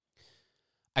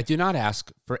I do not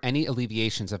ask for any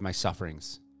alleviations of my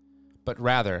sufferings, but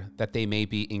rather that they may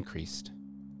be increased.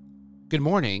 Good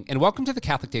morning, and welcome to the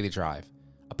Catholic Daily Drive,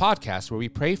 a podcast where we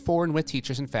pray for and with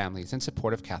teachers and families in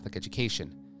support of Catholic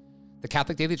education. The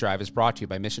Catholic Daily Drive is brought to you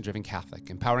by Mission Driven Catholic,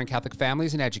 empowering Catholic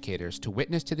families and educators to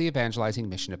witness to the evangelizing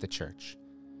mission of the Church.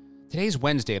 Today is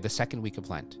Wednesday of the second week of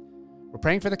Lent. We're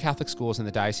praying for the Catholic schools in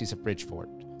the Diocese of Bridgeport,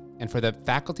 and for the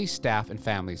faculty, staff, and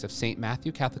families of St.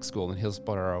 Matthew Catholic School in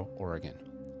Hillsboro, Oregon.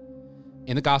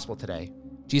 In the Gospel today,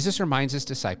 Jesus reminds his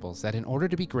disciples that in order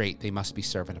to be great, they must be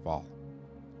servant of all.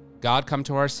 God, come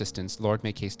to our assistance. Lord,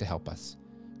 make haste to help us.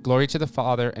 Glory to the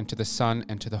Father, and to the Son,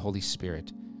 and to the Holy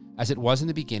Spirit, as it was in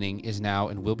the beginning, is now,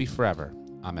 and will be forever.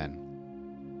 Amen.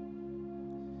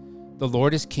 The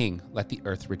Lord is King, let the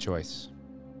earth rejoice.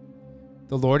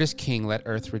 The Lord is King, let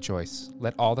earth rejoice.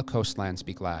 Let all the coastlands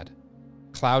be glad.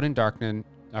 Cloud and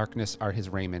darkness are his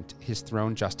raiment, his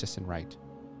throne justice and right.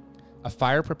 A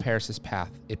fire prepares his path,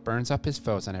 it burns up his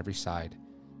foes on every side.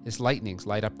 His lightnings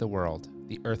light up the world,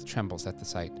 the earth trembles at the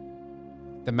sight.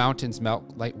 The mountains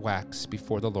melt like wax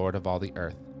before the Lord of all the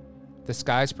earth. The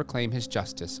skies proclaim his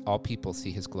justice, all people see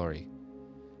his glory.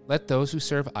 Let those who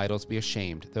serve idols be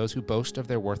ashamed, those who boast of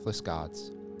their worthless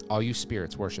gods. All you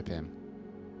spirits worship him.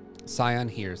 Sion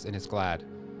hears and is glad.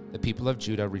 The people of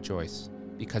Judah rejoice,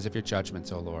 because of your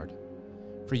judgments, O Lord.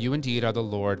 For you indeed are the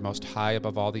Lord, most high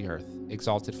above all the earth,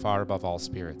 exalted far above all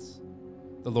spirits.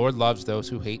 The Lord loves those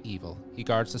who hate evil. He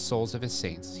guards the souls of his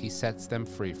saints. He sets them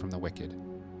free from the wicked.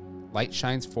 Light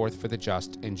shines forth for the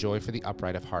just, and joy for the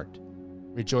upright of heart.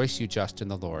 Rejoice, you just in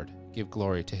the Lord. Give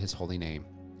glory to his holy name.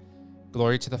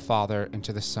 Glory to the Father, and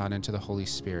to the Son, and to the Holy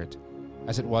Spirit,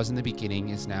 as it was in the beginning,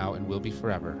 is now, and will be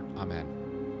forever.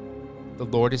 Amen. The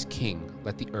Lord is King.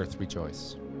 Let the earth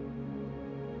rejoice.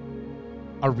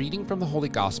 A reading from the Holy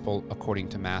Gospel according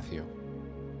to Matthew.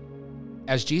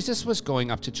 As Jesus was going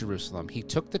up to Jerusalem, he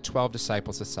took the 12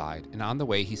 disciples aside, and on the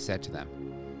way he said to them,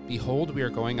 Behold, we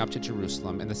are going up to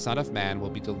Jerusalem, and the Son of Man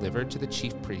will be delivered to the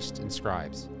chief priests and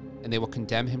scribes, and they will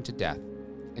condemn him to death,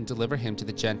 and deliver him to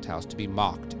the Gentiles to be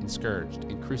mocked and scourged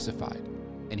and crucified,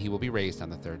 and he will be raised on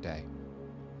the third day.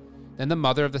 Then the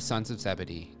mother of the sons of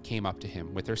Zebedee came up to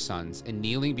him with her sons, and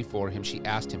kneeling before him, she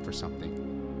asked him for something.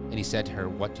 And he said to her,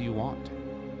 What do you want?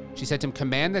 She said to him,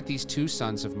 Command that these 2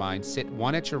 sons of mine sit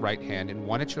one at your right hand and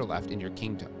one at your left in your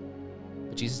kingdom.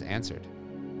 But Jesus answered,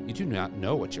 You do not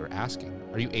know what you are asking.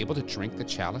 Are you able to drink the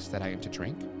chalice that I am to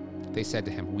drink? They said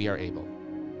to him, We are able.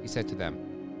 He said to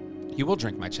them, You will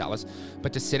drink my chalice,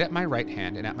 but to sit at my right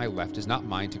hand and at my left is not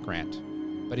mine to grant,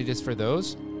 but it is for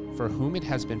those for whom it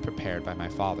has been prepared by my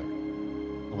Father.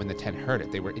 And when the 10 heard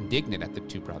it, they were indignant at the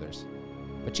 2 brothers.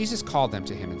 But Jesus called them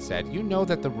to him and said, You know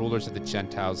that the rulers of the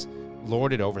Gentiles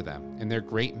lord it over them, and their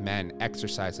great men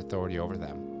exercise authority over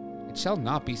them. It shall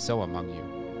not be so among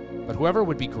you. But whoever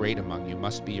would be great among you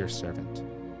must be your servant,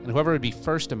 and whoever would be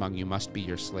first among you must be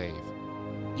your slave.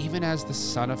 Even as the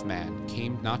Son of Man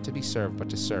came not to be served, but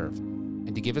to serve,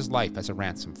 and to give his life as a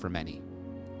ransom for many.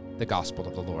 The Gospel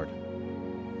of the Lord.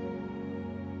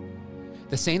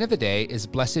 The saint of the day is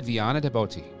Blessed Vianna de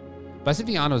Boti. Blessed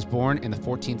Vianna was born in the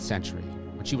 14th century.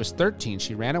 When she was 13,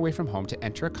 she ran away from home to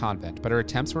enter a convent, but her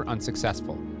attempts were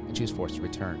unsuccessful, and she was forced to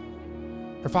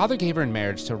return. Her father gave her in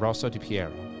marriage to Rosso di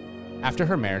Piero. After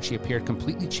her marriage, she appeared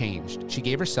completely changed. She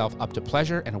gave herself up to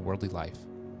pleasure and a worldly life.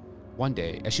 One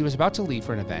day, as she was about to leave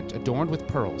for an event adorned with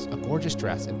pearls, a gorgeous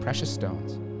dress, and precious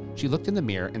stones, she looked in the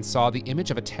mirror and saw the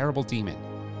image of a terrible demon.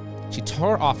 She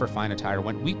tore off her fine attire,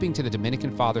 went weeping to the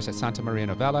Dominican fathers at Santa Maria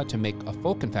Novella to make a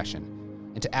full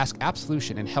confession and to ask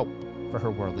absolution and help for her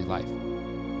worldly life.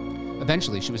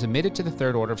 Eventually, she was admitted to the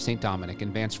Third Order of St. Dominic and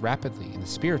advanced rapidly in the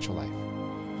spiritual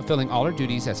life. Fulfilling all her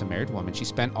duties as a married woman, she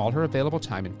spent all her available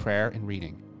time in prayer and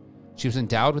reading. She was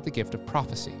endowed with the gift of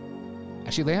prophecy.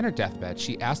 As she lay on her deathbed,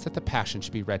 she asked that the Passion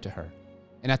should be read to her,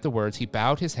 and at the words, he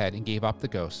bowed his head and gave up the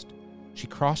ghost. She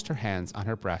crossed her hands on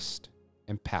her breast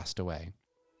and passed away.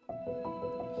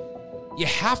 You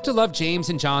have to love James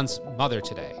and John's mother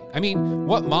today. I mean,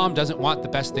 what mom doesn't want the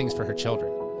best things for her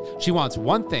children? She wants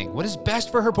one thing, what is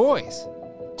best for her boys.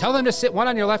 Tell them to sit one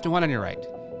on your left and one on your right.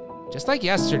 Just like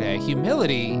yesterday,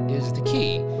 humility is the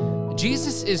key.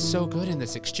 Jesus is so good in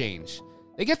this exchange.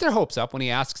 They get their hopes up when he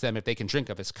asks them if they can drink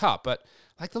of his cup, but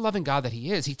like the loving God that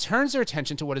he is, he turns their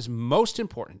attention to what is most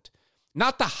important,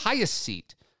 not the highest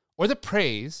seat or the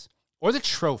praise or the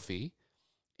trophy.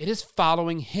 It is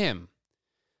following him.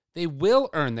 They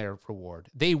will earn their reward.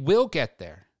 They will get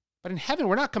there. But in heaven,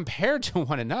 we're not compared to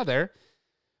one another.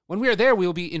 When we are there, we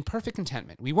will be in perfect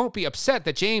contentment. We won't be upset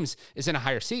that James is in a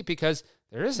higher seat because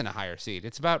there isn't a higher seat.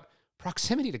 It's about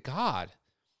proximity to God.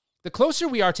 The closer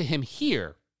we are to him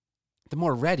here, the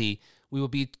more ready we will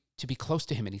be to be close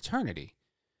to him in eternity.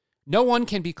 No one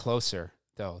can be closer,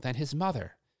 though, than his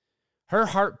mother. Her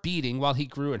heart beating while he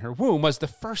grew in her womb was the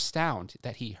first sound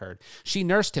that he heard. She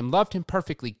nursed him, loved him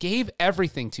perfectly, gave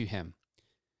everything to him.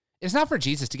 It's not for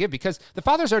Jesus to give because the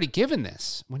Father's already given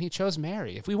this when he chose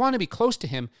Mary. If we want to be close to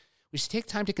him, we should take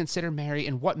time to consider Mary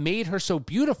and what made her so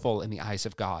beautiful in the eyes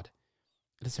of God.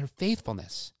 It is her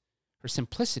faithfulness, her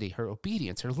simplicity, her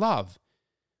obedience, her love,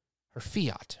 her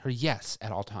fiat, her yes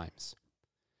at all times.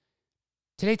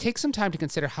 Today, take some time to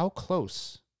consider how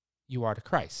close you are to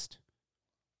Christ.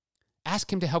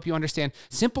 Ask him to help you understand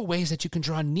simple ways that you can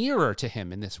draw nearer to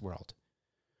him in this world.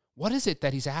 What is it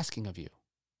that he's asking of you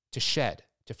to shed,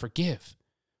 to forgive,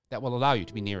 that will allow you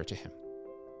to be nearer to him?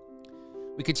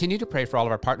 We continue to pray for all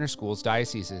of our partner schools,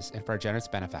 dioceses, and for our generous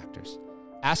benefactors,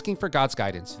 asking for God's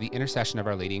guidance through the intercession of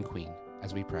Our Lady and Queen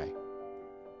as we pray.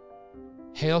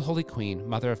 Hail, Holy Queen,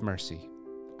 Mother of Mercy,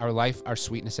 our life, our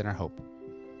sweetness, and our hope.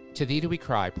 To thee do we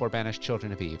cry, poor banished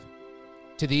children of Eve.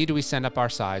 To thee do we send up our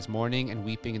sighs, mourning and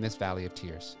weeping in this valley of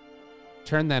tears.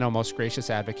 Turn then, O most gracious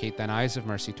Advocate, thine eyes of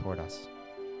mercy toward us,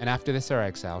 and after this our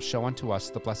exile, show unto us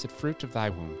the blessed fruit of thy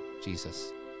womb,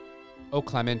 Jesus. O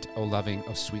clement, O loving,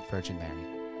 O sweet Virgin Mary,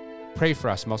 pray for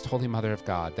us, most holy Mother of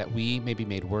God, that we may be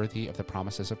made worthy of the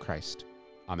promises of Christ.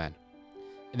 Amen.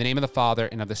 In the name of the Father,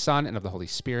 and of the Son, and of the Holy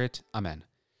Spirit. Amen.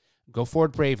 Go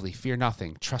forward bravely, fear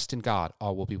nothing, trust in God,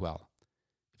 all will be well.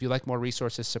 If you'd like more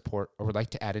resources, support, or would like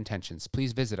to add intentions,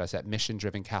 please visit us at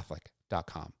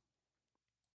missiondrivencatholic.com.